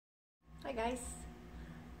Hi guys.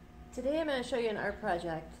 Today I'm going to show you an art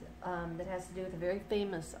project that has to do with a very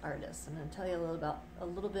famous artist. I'm going to tell you a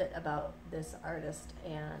little bit about this artist,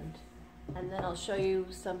 and then I'll show you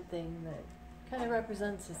something that kind of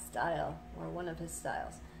represents his style, or one of his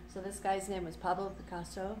styles. So this guy's name was Pablo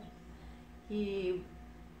Picasso. He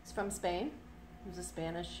is from Spain. He was a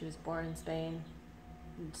Spanish. He was born in Spain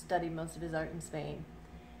and studied most of his art in Spain.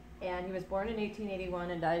 And he was born in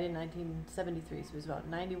 1881 and died in 1973, so he was about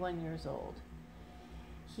 91 years old.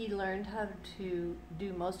 He learned how to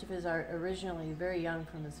do most of his art originally very young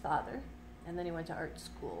from his father, and then he went to art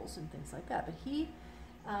schools and things like that. But he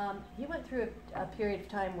went through a period of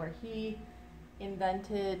time where he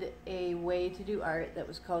invented a way to do art that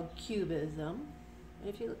was called cubism. And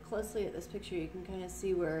if you look closely at this picture, you can kind of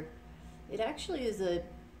see where it actually is a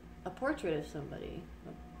portrait of somebody.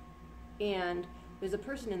 And there's a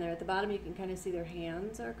person in there. At the bottom, you can kind of see their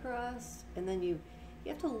hands are crossed, and then you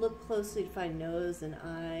have to look closely to find nose and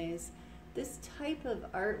eyes. This type of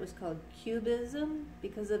art was called cubism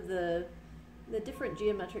because of the different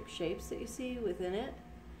geometric shapes that you see within it.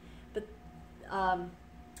 But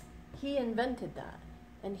he invented that,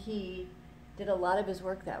 and he did a lot of his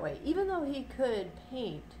work that way. Even though he could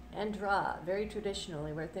paint and draw very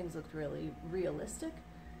traditionally, where things looked really realistic,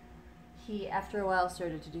 he, after a while,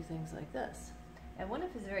 started to do things like this. And one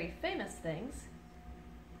of his very famous things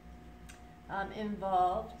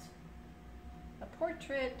involved a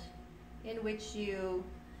portrait in which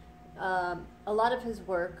a lot of his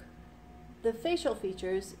work, the facial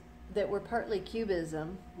features that were partly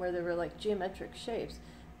cubism, where there were like geometric shapes,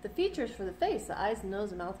 the features for the face, the eyes,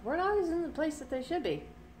 nose, and mouth, weren't always in the place that they should be.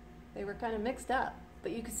 They were kind of mixed up,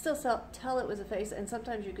 but you could still tell it was a face, and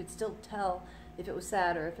sometimes you could still tell if it was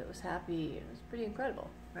sad or if it was happy. It was pretty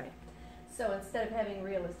incredible, right? So instead of having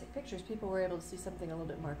realistic pictures, people were able to see something a little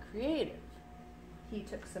bit more creative. He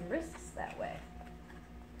took some risks that way.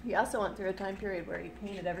 He also went through a time period where he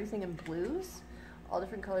painted everything in blues, all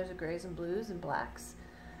different colors of grays and blues and blacks,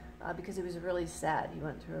 because he was really sad. He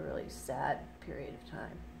went through a really sad period of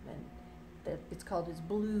time, and it's called his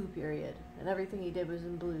blue period, and everything he did was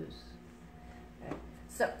in blues. Okay.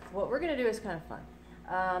 So what we're going to do is kind of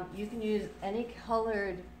fun. You can use any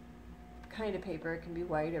colored kind of paper. It can be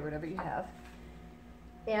white or whatever you have,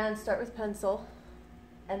 and start with pencil.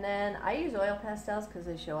 And then I use oil pastels because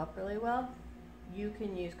they show up really well. You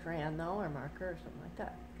can use crayon though, or marker or something like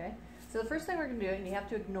that. Okay, so the first thing we're going to do, and you have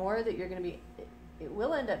to ignore that you're going to be, it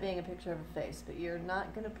will end up being a picture of a face, but you're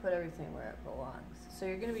not going to put everything where it belongs. So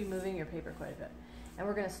you're going to be moving your paper quite a bit. And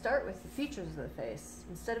we're going to start with the features of the face.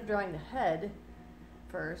 Instead of drawing the head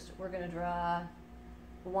first, we're going to draw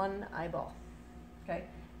one eyeball. Okay,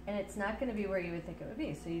 and it's not going to be where you would think it would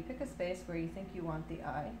be. So you pick a space where you think you want the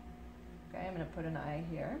eye. Okay, I'm going to put an eye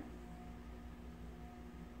here.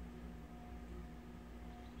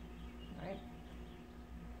 All right.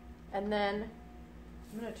 And then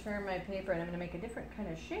I'm going to turn my paper, and I'm going to make a different kind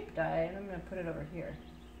of shaped eye, and I'm going to put it over here.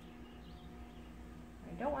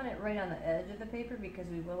 I don't want it right on the edge of the paper because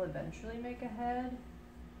we will eventually make a head.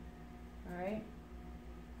 All right.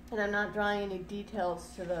 And I'm not drawing any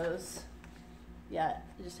details to those yet.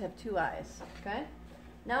 I just have two eyes. Okay.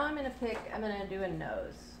 Now I'm going to do a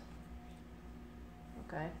nose.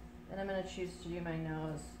 Okay, and I'm going to choose to do my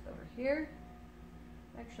nose over here.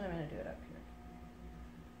 Actually, I'm going to do it up here.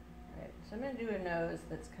 All right, so I'm going to do a nose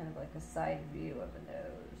that's kind of like a side view of a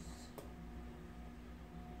nose.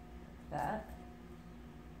 Like that,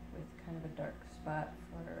 with kind of a dark spot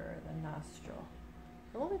for the nostril.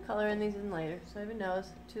 So we'll be coloring these in later. So I have a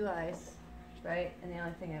nose, two eyes, right? And the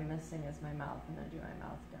only thing I'm missing is my mouth. I'm going to do my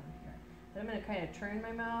mouth down here. But I'm going to kind of turn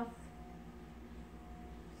my mouth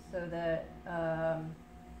so that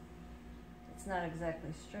it's not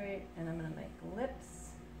exactly straight, and I'm going to make lips,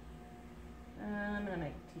 and I'm going to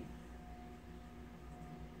make teeth.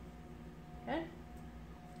 Okay?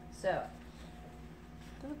 So,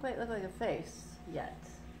 doesn't quite look like a face yet.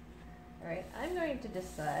 Alright, I'm going to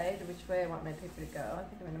decide which way I want my paper to go. I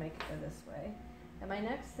think I'm going to make it go this way. And my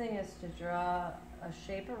next thing is to draw a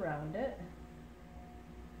shape around it.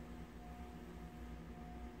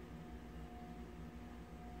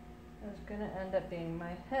 It's going to end up being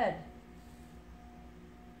my head,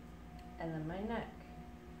 and then my neck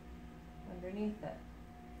underneath it.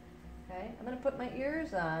 Okay, I'm going to put my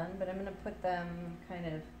ears on, but I'm going to put them kind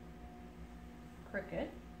of crooked.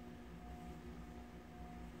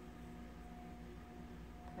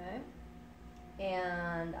 Okay,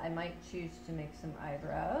 and I might choose to make some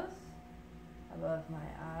eyebrows above my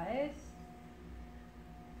eyes.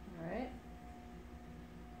 All right.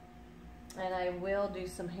 And I will do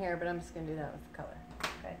some hair, but I'm just going to do that with color.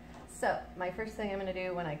 Okay, So my first thing I'm going to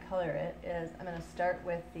do when I color it is I'm going to start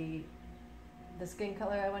with the skin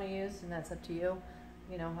color I want to use, and that's up to you.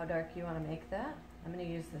 You know how dark you want to make that. I'm going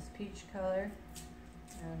to use this peach color,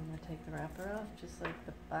 and I'm going to take the wrapper off, just like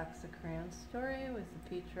the box of crayons story with the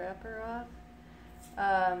peach wrapper off.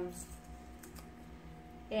 And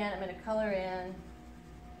I'm going to color in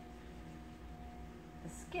the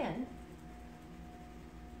skin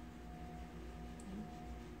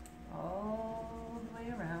all the way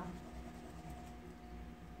around.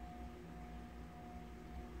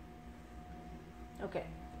 Okay,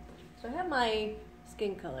 so I have my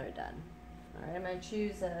skin color done. All right, I'm going to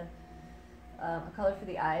choose a color for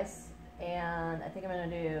the eyes, and I think I'm going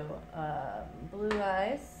to do blue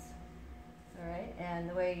eyes. All right, and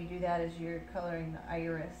the way you do that is you're coloring the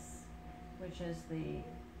iris, which is the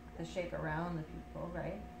shape around the pupil,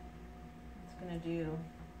 right? It's going to do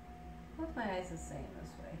both my eyes the same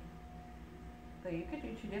this way, but you could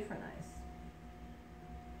do two different eyes.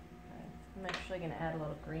 Okay. I'm actually going to add a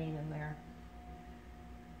little green in there.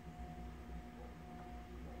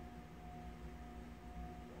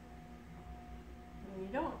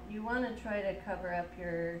 You want to try to cover up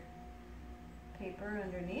your paper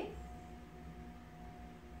underneath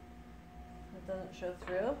so it doesn't show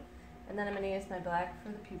through. And then I'm going to use my black for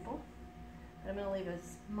the pupil. I'm going to leave a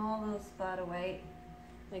small little spot of white.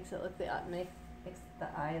 Makes the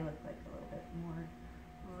eye look like a little bit more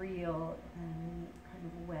real and kind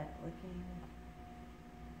of wet looking.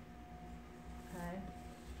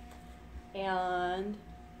 Okay. And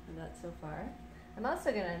that's so far. I'm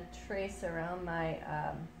also going to trace around my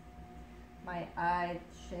my eye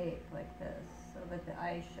shape like this, so that the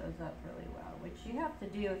eye shows up really well, which you have to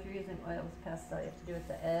do if you're using oils pastel. You have to do at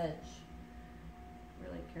the edge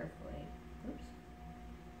really carefully. Oops.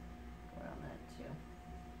 Go around that too.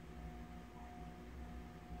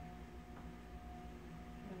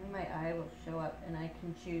 And my eye will show up, and I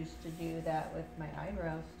can choose to do that with my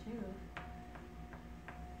eyebrows too.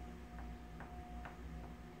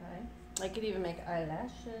 Okay. I could even make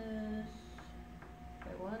eyelashes if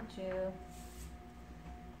I want to.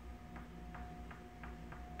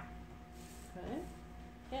 Okay.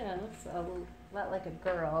 Yeah, it looks a lot like a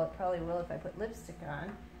girl. It probably will if I put lipstick on.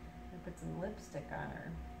 I put some lipstick on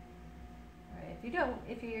her. All right.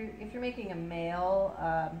 If you're making a male,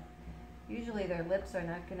 usually their lips are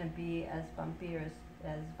not going to be as bumpy or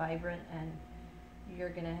as vibrant, and you're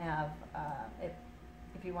going to have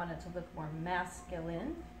if you want it to look more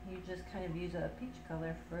masculine, you just kind of use a peach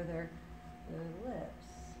color for their lips.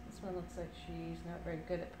 This one looks like she's not very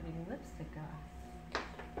good at putting lipstick on.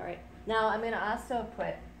 All right, now I'm going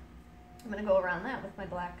to go around that with my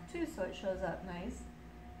black too, so it shows up nice.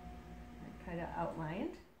 Kind of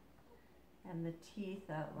outlined, and the teeth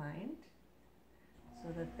outlined,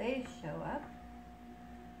 so that they show up.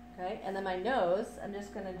 Okay, and then my nose, I'm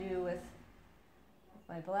just going to do with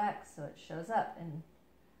my black so it shows up and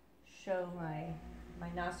show my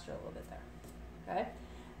nostril a little bit there. Okay,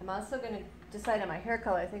 I'm also going to decide on my hair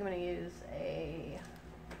color. I think I'm going to use I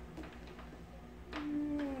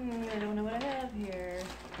don't know what I have here.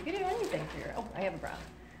 You can do anything for your, I have a brown.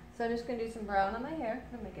 So I'm just going to do some brown on my hair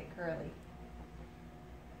and make it curly.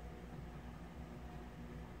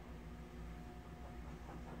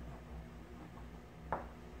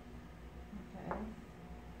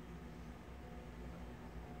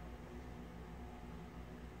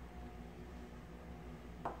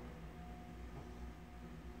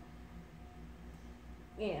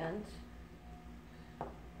 And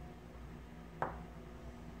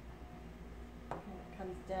it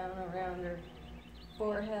comes down around her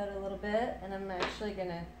forehead a little bit, and I'm actually going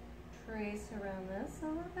to trace around this a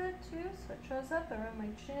little bit too, so it shows up around my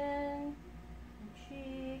chin, my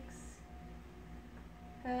cheeks.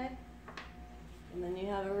 Okay, and then you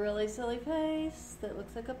have a really silly face that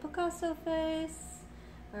looks like a Picasso face.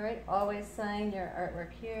 All right, always sign your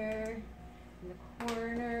artwork here in the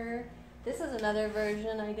corner. This is another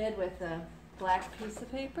version I did with a black piece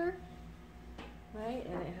of paper, right?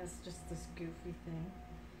 And it has just this goofy thing,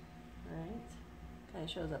 right? Kind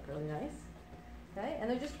of shows up really nice. Okay, and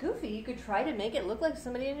they're just goofy. You could try to make it look like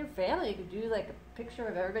somebody in your family. You could do like a picture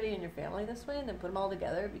of everybody in your family this way and then put them all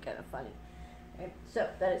together. It'd be kind of funny. Okay, so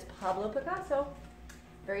that is Pablo Picasso,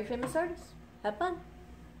 very famous artist. Have fun.